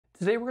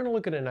Today we're going to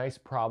look at a nice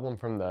problem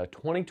from the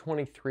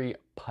 2023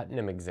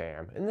 Putnam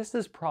exam, and this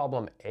is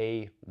problem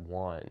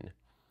A1.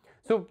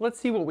 So let's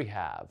see what we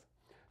have.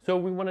 So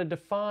we want to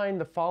define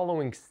the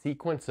following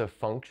sequence of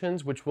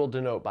functions, which we'll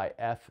denote by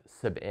f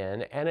sub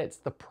n, and it's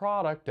the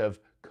product of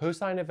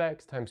cosine of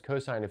x times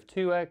cosine of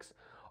 2x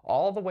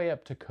all the way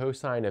up to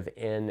cosine of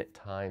n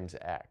times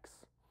x.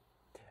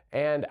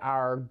 And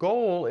our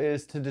goal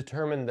is to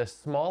determine the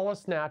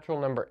smallest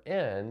natural number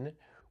n,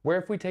 where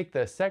if we take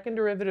the second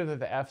derivative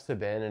of f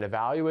sub n and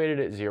evaluate it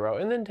at 0,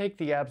 and then take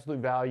the absolute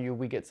value,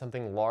 we get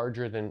something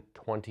larger than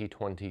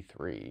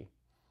 2023.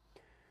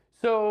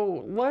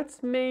 So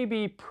let's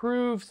maybe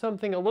prove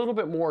something a little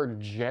bit more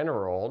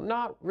general,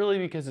 not really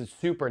because it's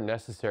super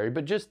necessary,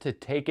 but just to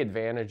take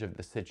advantage of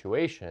the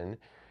situation.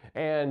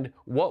 And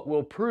what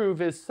we'll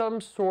prove is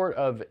some sort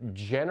of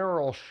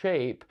general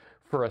shape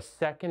for a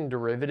second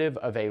derivative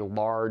of a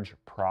large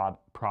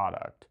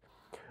product.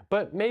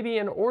 But maybe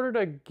in order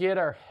to get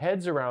our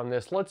heads around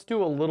this, let's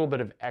do a little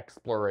bit of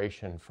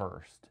exploration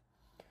first.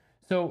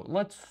 So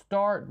let's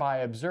start by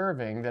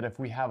observing that if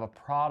we have a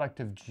product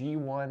of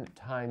g1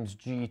 times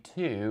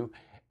g2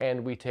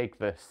 and we take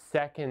the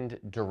second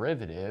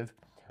derivative,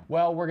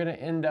 well, we're going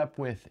to end up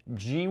with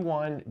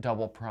g1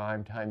 double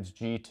prime times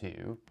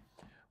g2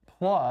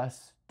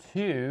 plus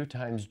 2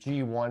 times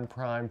g1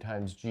 prime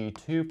times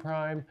g2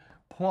 prime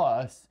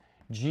plus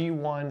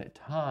g1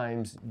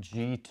 times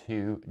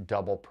g2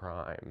 double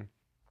prime.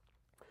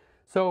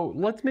 So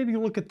let's maybe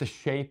look at the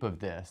shape of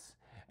this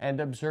and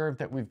observe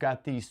that we've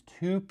got these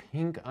two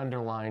pink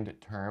underlined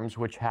terms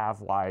which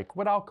have like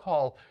what I'll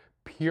call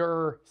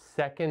pure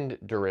second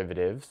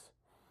derivatives.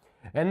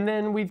 And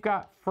then we've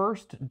got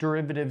first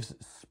derivatives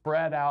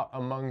spread out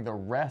among the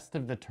rest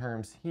of the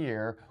terms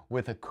here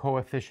with a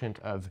coefficient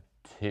of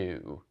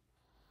 2.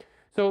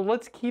 So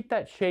let's keep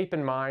that shape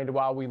in mind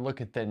while we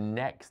look at the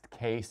next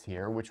case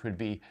here, which would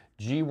be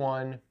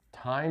g1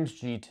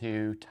 times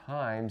g2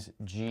 times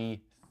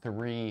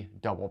g3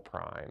 double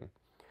prime.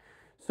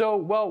 So,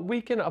 well,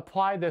 we can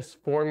apply this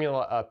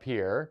formula up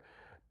here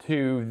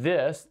to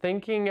this,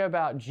 thinking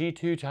about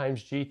g2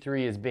 times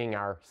g3 as being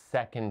our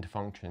second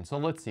function. So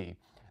let's see.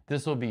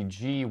 This will be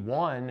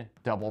g1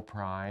 double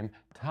prime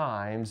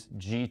times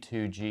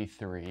g2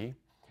 g3.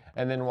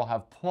 And then we'll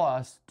have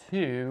plus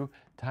 2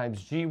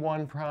 times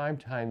g1 prime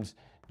times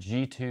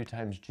g2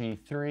 times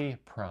g3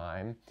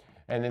 prime,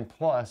 and then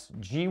plus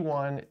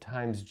g1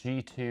 times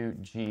g2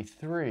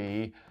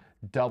 g3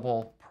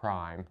 double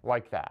prime,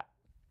 like that.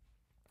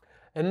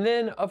 And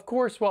then, of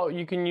course, well,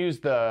 you can use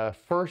the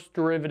first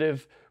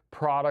derivative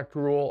product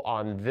rule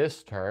on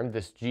this term,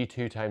 this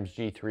g2 times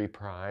g3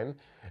 prime,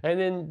 and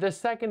then the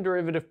second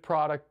derivative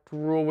product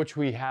rule, which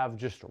we have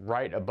just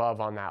right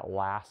above on that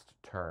last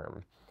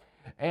term.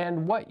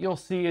 And what you'll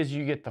see is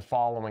you get the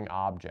following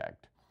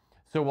object.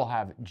 So we'll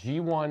have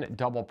g1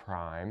 double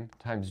prime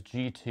times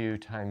g2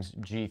 times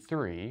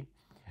g3,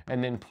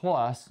 and then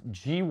plus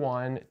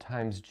g1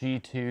 times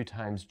g2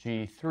 times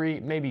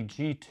g3, maybe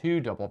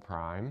g2 double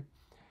prime,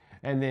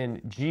 and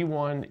then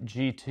g1,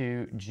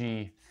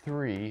 g2,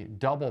 g3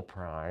 double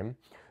prime.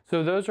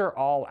 So those are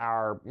all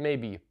our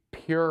maybe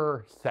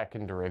pure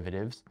second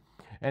derivatives.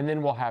 And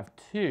then we'll have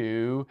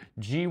 2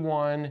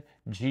 g1,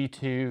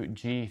 g2,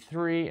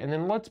 g3, and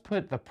then let's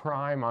put the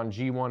prime on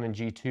g1 and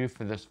g2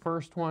 for this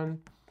first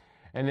one.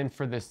 And then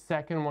for this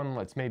second one,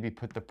 let's maybe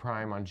put the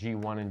prime on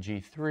g1 and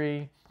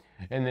g3.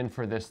 And then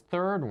for this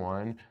third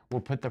one,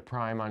 we'll put the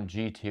prime on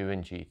g2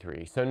 and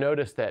g3. So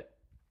notice that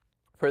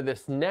for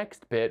this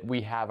next bit,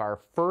 we have our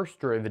first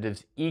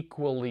derivatives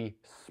equally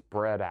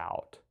spread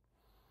out.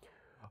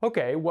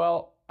 Okay,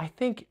 well, I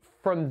think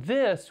from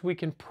this, we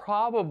can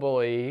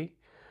probably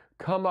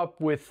come up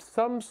with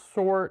some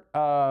sort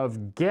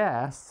of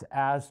guess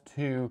as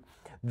to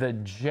the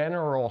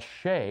general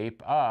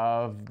shape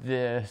of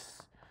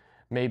this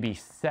maybe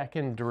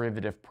second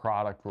derivative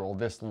product rule,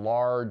 this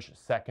large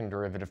second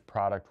derivative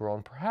product rule,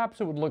 and perhaps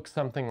it would look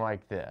something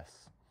like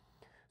this.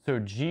 So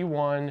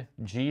g1,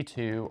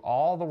 g2,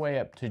 all the way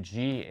up to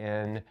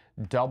gn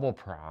double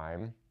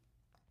prime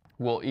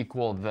will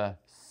equal the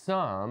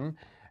sum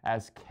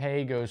as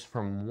k goes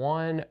from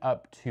 1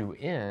 up to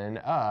n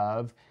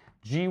of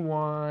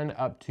g1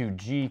 up to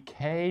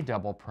gk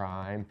double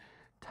prime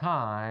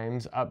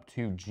times up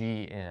to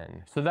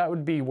gn. So that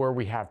would be where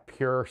we have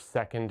pure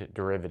second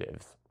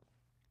derivatives.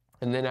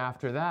 And then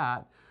after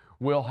that,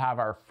 we'll have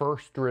our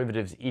first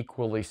derivatives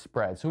equally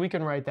spread. So we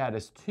can write that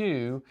as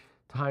 2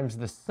 times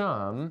the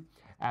sum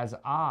as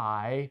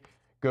I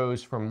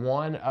goes from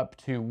 1 up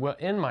to, well,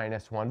 n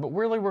minus 1, but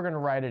really we're going to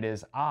write it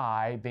as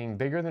I being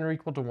bigger than or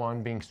equal to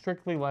 1, being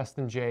strictly less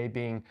than j,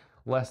 being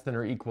less than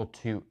or equal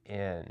to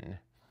n.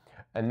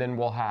 And then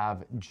we'll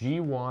have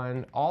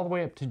g1 all the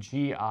way up to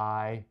gi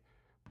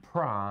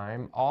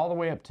prime, all the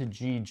way up to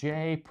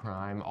gj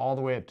prime, all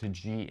the way up to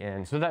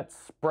gn. So that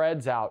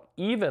spreads out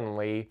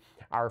evenly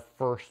our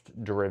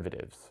first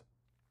derivatives.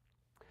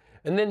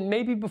 And then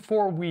maybe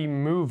before we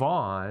move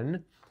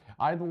on,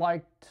 I'd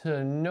like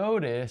to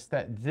notice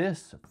that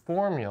this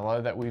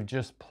formula that we've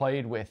just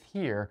played with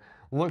here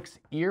looks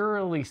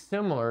eerily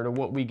similar to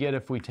what we get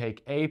if we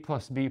take a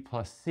plus b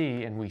plus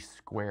c and we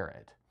square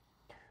it.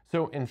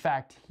 So in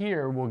fact,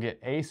 here we'll get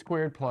a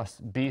squared plus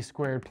b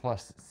squared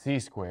plus c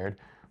squared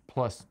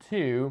plus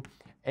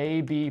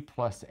 2ab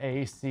plus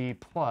ac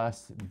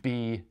plus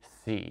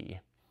bc.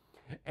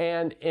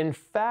 And in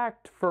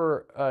fact,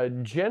 for a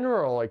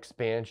general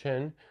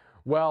expansion,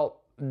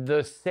 well,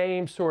 the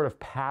same sort of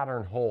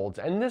pattern holds.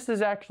 And this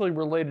is actually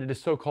related to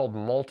so-called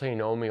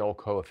multinomial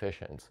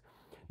coefficients.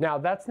 Now,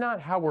 that's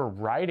not how we're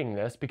writing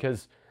this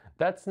because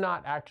that's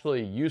not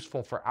actually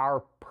useful for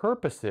our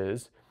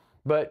purposes,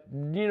 but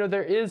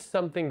there is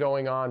something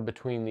going on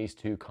between these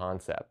two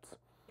concepts.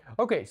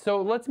 Okay,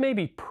 so let's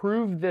maybe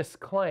prove this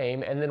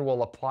claim and then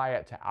we'll apply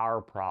it to our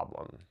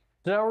problem.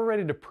 So now we're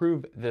ready to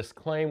prove this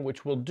claim,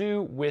 which we'll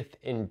do with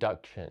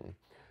induction.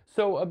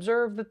 So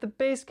observe that the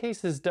base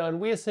case is done.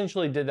 We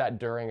essentially did that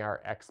during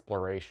our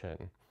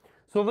exploration.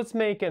 So let's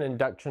make an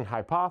induction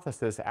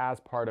hypothesis as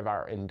part of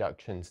our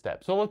induction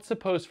step. So let's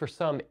suppose for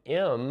some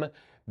m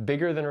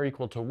bigger than or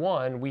equal to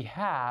 1, we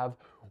have,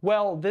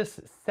 well, this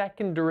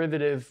second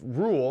derivative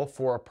rule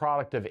for a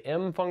product of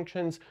m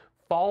functions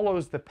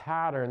follows the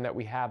pattern that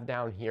we have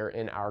down here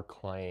in our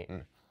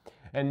claim.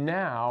 And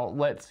now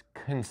let's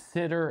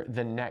consider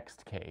the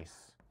next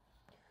case.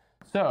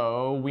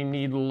 So we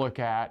need to look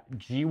at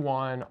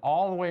g1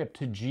 all the way up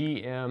to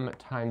gm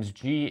times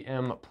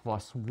gm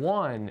plus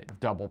 1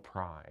 double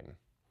prime.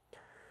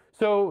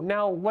 So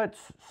now let's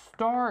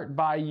start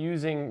by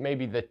using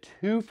maybe the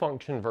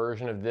two-function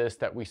version of this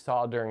that we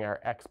saw during our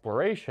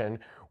exploration,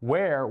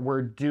 where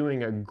we're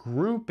doing a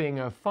grouping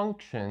of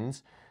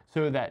functions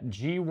so that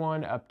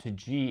g1 up to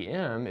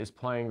gm is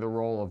playing the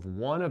role of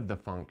one of the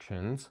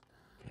functions,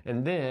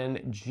 and then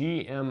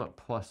gm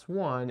plus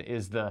 1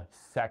 is the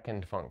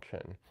second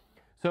function.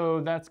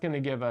 So that's going to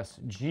give us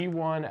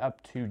g1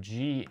 up to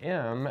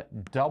gm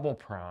double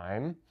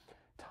prime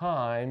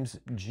times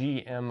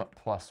gm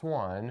plus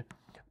 1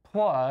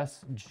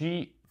 plus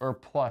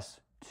plus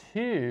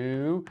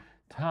 2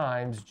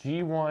 times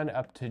g1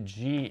 up to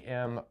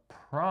gm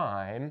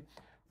prime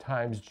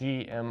times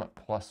gm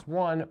plus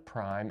 1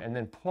 prime, and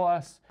then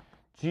plus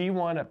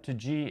g1 up to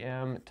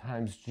gm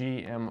times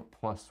gm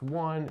plus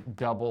 1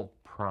 double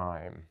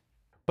prime.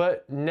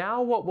 But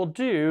now what we'll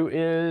do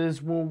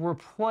is we'll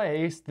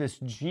replace this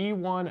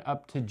g1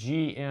 up to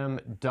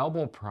gm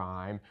double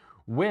prime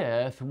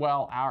with,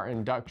 well, our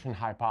induction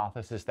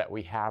hypothesis that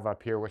we have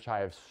up here, which I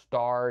have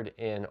starred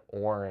in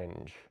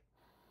orange.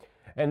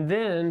 And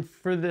then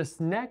for this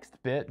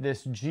next bit,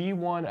 this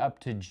g1 up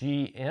to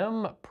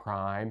gm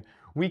prime,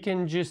 we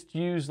can just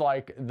use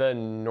like the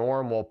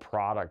normal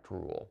product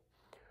rule.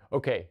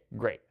 Okay,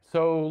 great.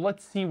 So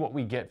let's see what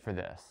we get for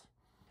this.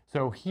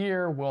 So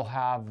here we'll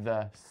have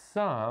the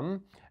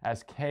sum,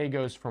 as k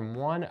goes from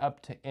 1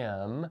 up to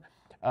m,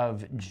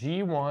 of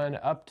g1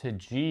 up to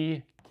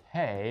gk.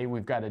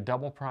 We've got a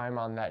double prime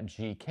on that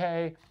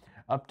gk,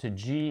 up to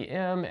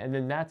gm, and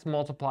then that's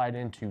multiplied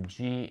into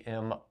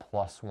gm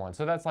plus 1.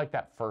 So that's like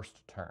that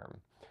first term.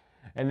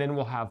 And then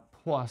we'll have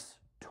plus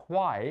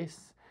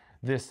twice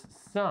this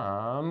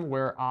sum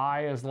where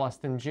I is less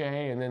than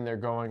j, and then they're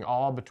going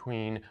all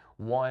between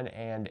 1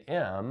 and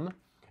m.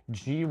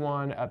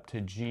 g1 up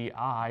to gi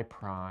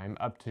prime,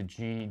 up to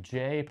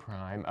gj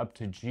prime, up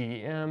to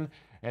gm,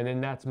 and then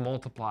that's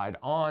multiplied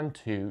on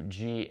to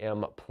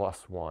gm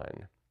plus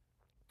 1.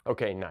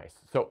 Okay, nice.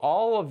 So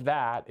all of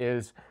that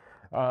is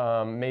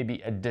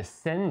maybe a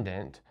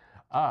descendant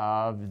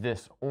of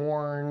this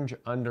orange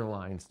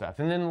underline stuff.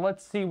 And then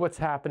let's see what's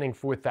happening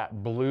with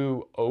that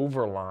blue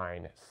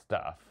overline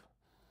stuff.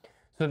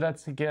 So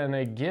that's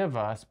gonna give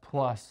us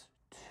plus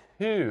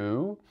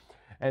 2,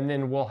 and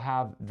then we'll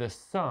have the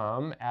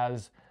sum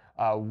as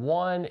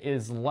 1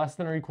 is less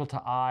than or equal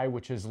to I,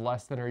 which is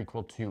less than or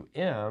equal to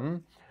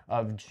m,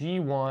 of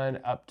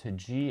g1 up to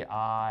gi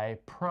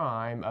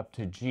prime up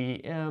to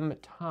gm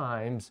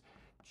times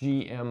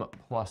gm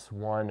plus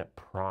 1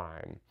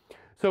 prime.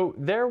 So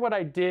there what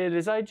I did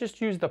is I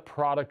just used the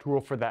product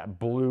rule for that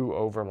blue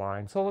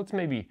overline. So let's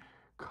maybe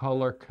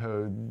color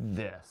code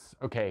this.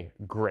 Okay,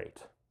 great.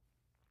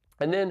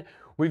 And then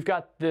we've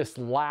got this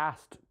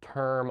last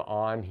term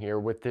on here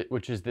with it,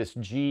 which is this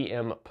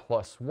gm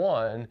plus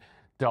 1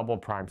 double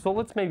prime. So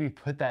let's maybe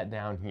put that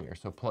down here.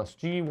 So plus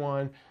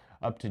g1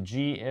 up to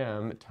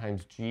gm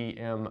times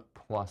gm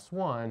plus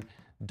 1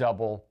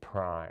 double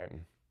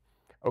prime.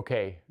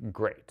 Okay,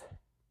 great.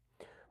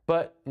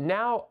 But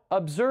now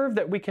observe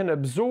that we can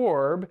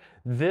absorb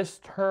this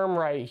term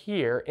right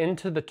here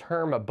into the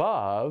term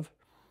above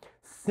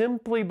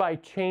simply by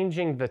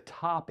changing the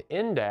top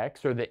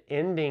index or the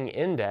ending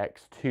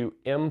index to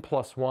m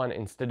plus 1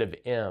 instead of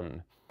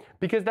m.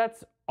 Because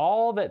that's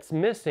all that's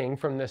missing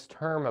from this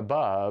term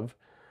above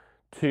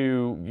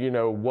to,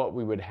 what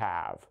we would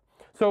have.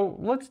 So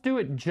let's do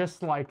it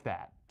just like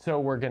that. So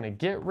we're going to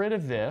get rid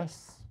of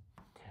this,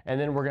 and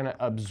then we're going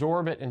to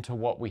absorb it into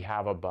what we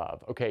have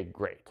above. Okay,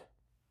 great.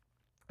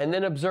 And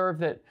then observe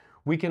that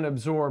we can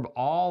absorb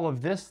all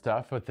of this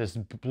stuff with this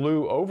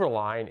blue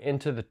overline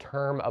into the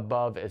term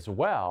above as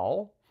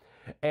well.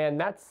 And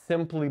that's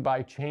simply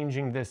by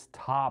changing this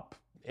top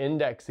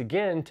index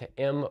again to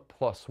m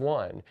plus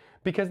 1,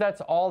 because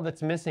that's all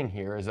that's missing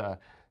here is a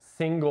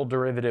single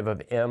derivative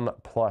of m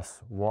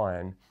plus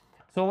 1.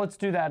 So let's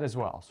do that as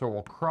well. So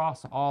we'll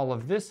cross all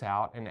of this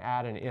out and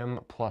add an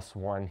m plus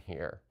 1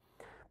 here.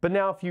 But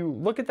now if you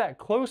look at that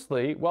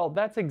closely, well,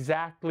 that's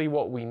exactly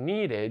what we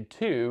needed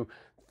to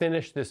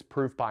finish this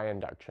proof by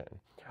induction.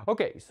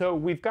 Okay, so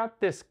we've got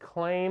this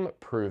claim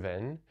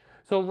proven.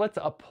 So let's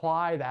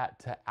apply that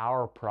to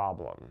our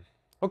problem.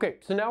 Okay,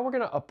 so now we're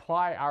going to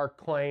apply our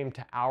claim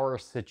to our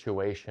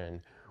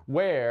situation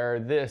where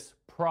this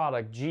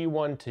product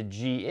G1 to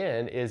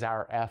Gn is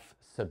our f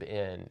sub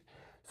n.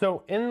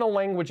 So in the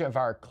language of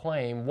our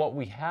claim, what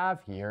we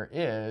have here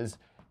is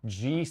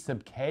G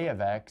sub k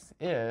of x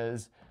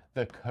is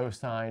the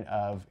cosine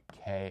of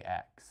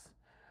kx.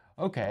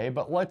 Okay,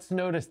 but let's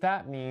notice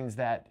that means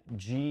that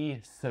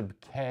G sub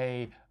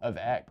k of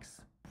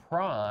x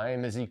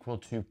prime is equal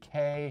to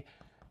k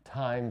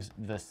times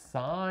the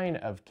sine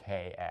of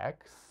kx.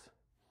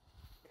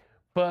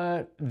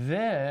 But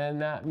then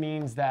that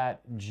means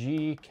that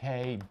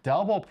gk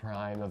double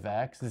prime of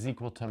x is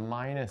equal to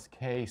minus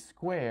k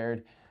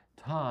squared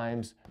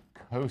times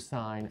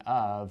cosine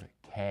of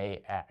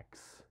kx.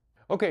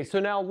 Okay, so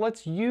now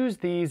let's use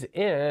these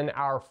in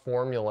our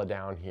formula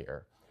down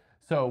here.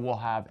 So we'll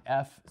have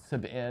f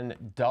sub n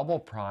double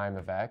prime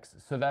of x.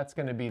 So that's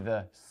going to be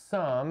the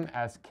sum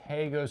as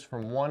k goes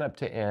from 1 up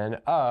to n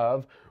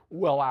of,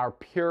 well, our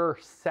pure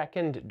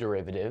second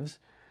derivatives.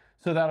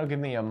 So that'll give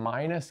me a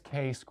minus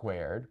k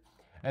squared.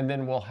 And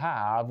then we'll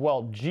have,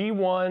 well,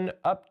 g1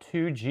 up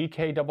to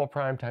gk double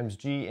prime times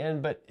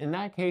gn. But in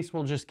that case,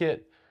 we'll just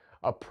get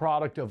a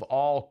product of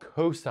all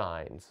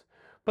cosines.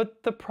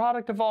 But the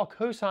product of all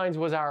cosines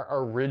was our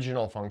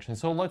original function,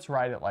 so let's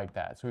write it like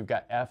that. So we've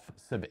got f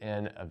sub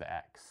n of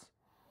x.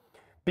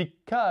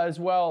 Because,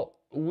 well,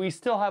 we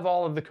still have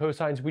all of the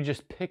cosines, we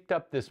just picked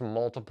up this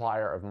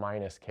multiplier of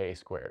minus k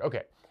squared.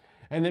 Okay,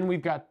 and then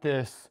we've got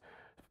this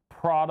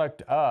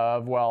product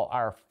of, well,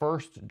 our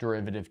first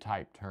derivative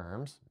type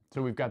terms.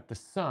 So we've got the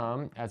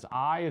sum as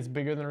I is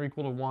bigger than or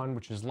equal to 1,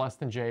 which is less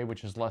than j,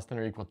 which is less than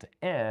or equal to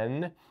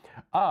n,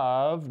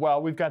 of,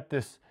 well, we've got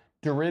this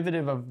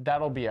derivative of,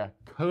 that'll be a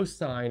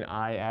cosine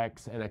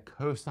ix and a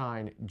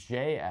cosine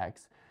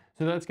jx.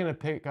 So that's going to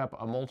pick up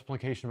a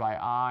multiplication by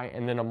I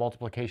and then a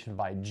multiplication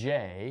by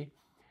j.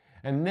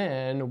 And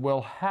then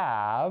we'll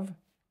have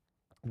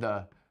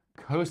the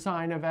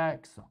cosine of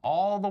x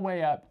all the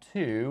way up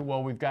to,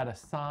 well, we've got a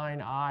sine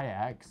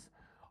ix,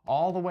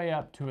 all the way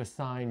up to a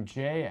sine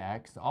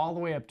jx, all the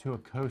way up to a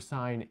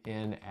cosine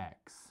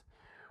nx.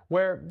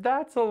 Where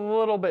that's a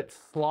little bit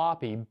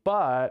sloppy,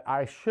 but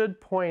I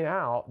should point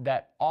out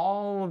that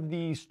all of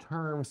these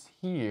terms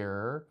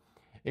here,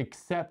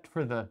 except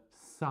for the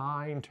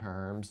sine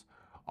terms,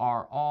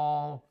 are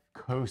all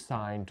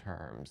cosine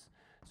terms.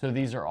 So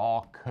these are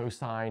all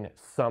cosine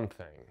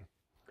something.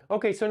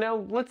 Okay, so now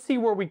let's see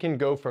where we can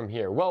go from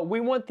here. Well, we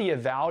want the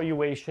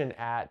evaluation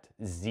at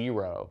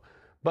 0,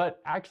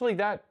 but actually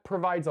that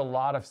provides a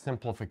lot of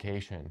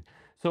simplification.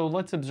 So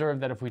let's observe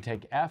that if we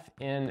take f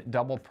n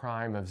double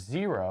prime of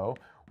 0,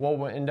 well,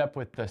 we'll end up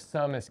with the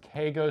sum as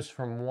k goes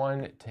from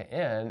 1 to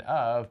n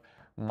of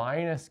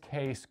minus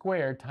k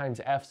squared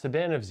times f sub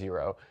n of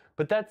 0.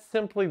 But that's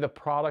simply the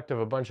product of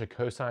a bunch of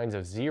cosines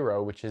of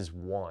 0, which is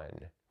 1.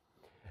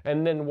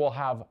 And then we'll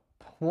have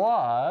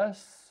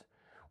plus,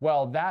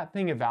 well, that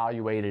thing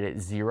evaluated at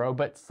 0,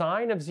 but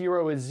sine of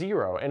 0 is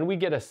 0, and we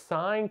get a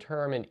sine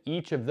term in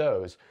each of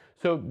those.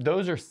 So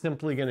those are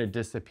simply going to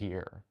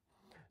disappear.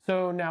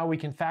 So now we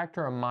can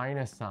factor a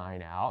minus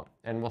sign out,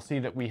 and we'll see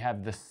that we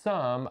have the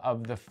sum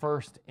of the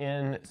first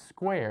n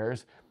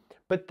squares,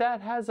 but that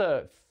has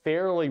a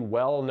fairly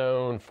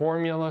well-known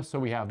formula. So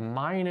we have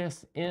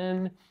minus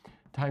n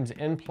times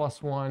n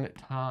plus 1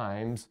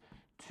 times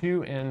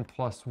 2n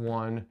plus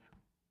 1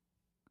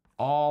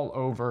 all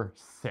over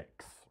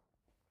 6.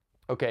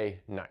 Okay,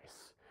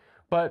 nice.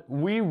 But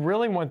we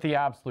really want the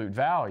absolute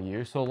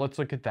value, so let's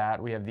look at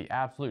that. We have the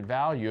absolute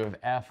value of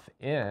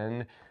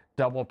fn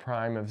double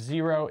prime of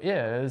 0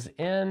 is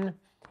n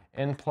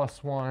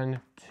plus 1,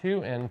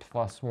 2n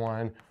plus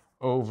 1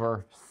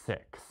 over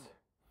 6.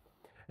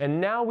 And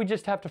now we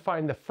just have to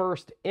find the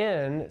first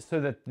n so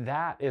that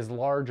that is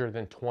larger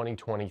than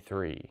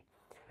 2023.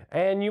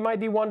 And you might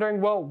be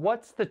wondering, well,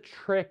 what's the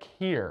trick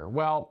here?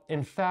 Well,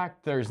 in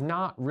fact, there's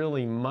not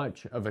really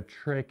much of a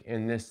trick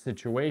in this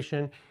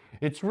situation.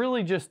 It's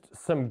really just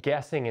some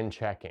guessing and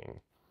checking.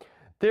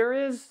 There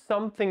is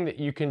something that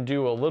you can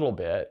do a little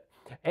bit,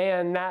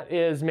 and that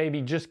is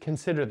maybe just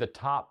consider the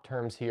top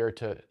terms here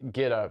to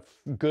get a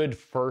good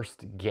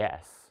first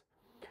guess.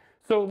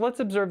 So let's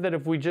observe that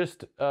if we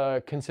just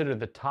consider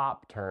the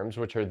top terms,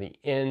 which are the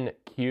n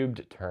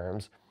cubed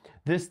terms,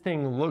 this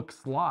thing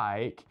looks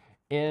like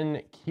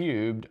n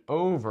cubed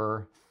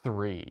over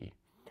 3.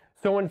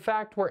 So in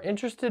fact, we're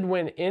interested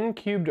when n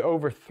cubed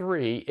over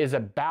 3 is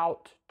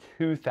about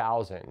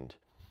 2,000.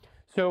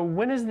 So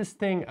when is this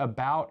thing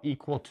about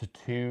equal to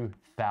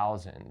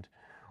 2,000?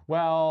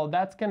 Well,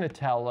 that's going to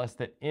tell us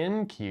that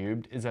n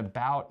cubed is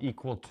about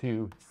equal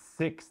to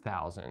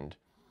 6,000.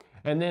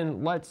 And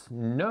then let's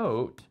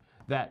note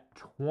that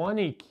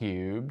 20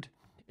 cubed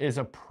is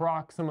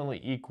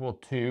approximately equal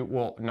to,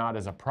 well, not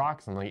as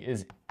approximately,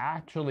 is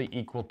actually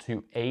equal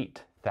to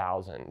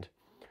 8,000.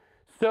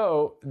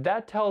 So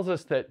that tells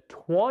us that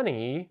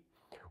 20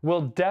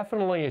 will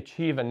definitely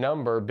achieve a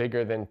number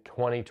bigger than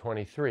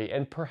 2023.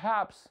 And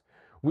perhaps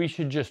we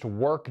should just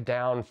work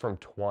down from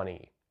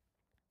 20.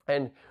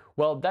 And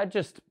well, that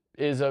just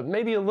is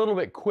maybe a little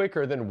bit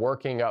quicker than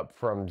working up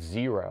from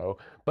 0.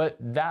 But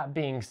that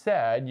being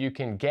said, you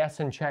can guess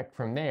and check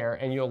from there,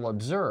 and you'll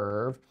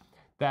observe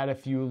that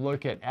if you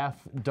look at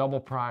f double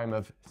prime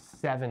of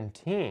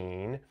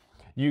 17,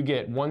 you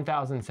get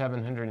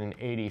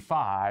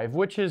 1,785,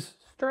 which is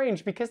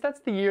strange because that's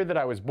the year that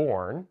I was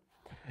born.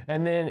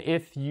 And then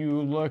if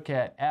you look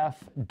at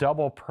f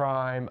double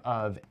prime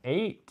of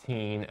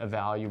 18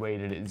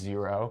 evaluated at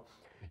 0,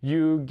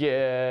 you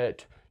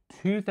get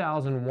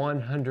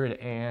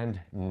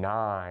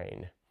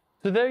 2,109.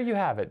 So there you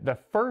have it. The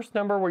first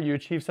number where you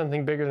achieve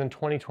something bigger than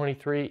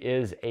 2023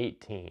 is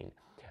 18.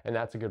 And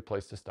that's a good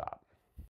place to stop.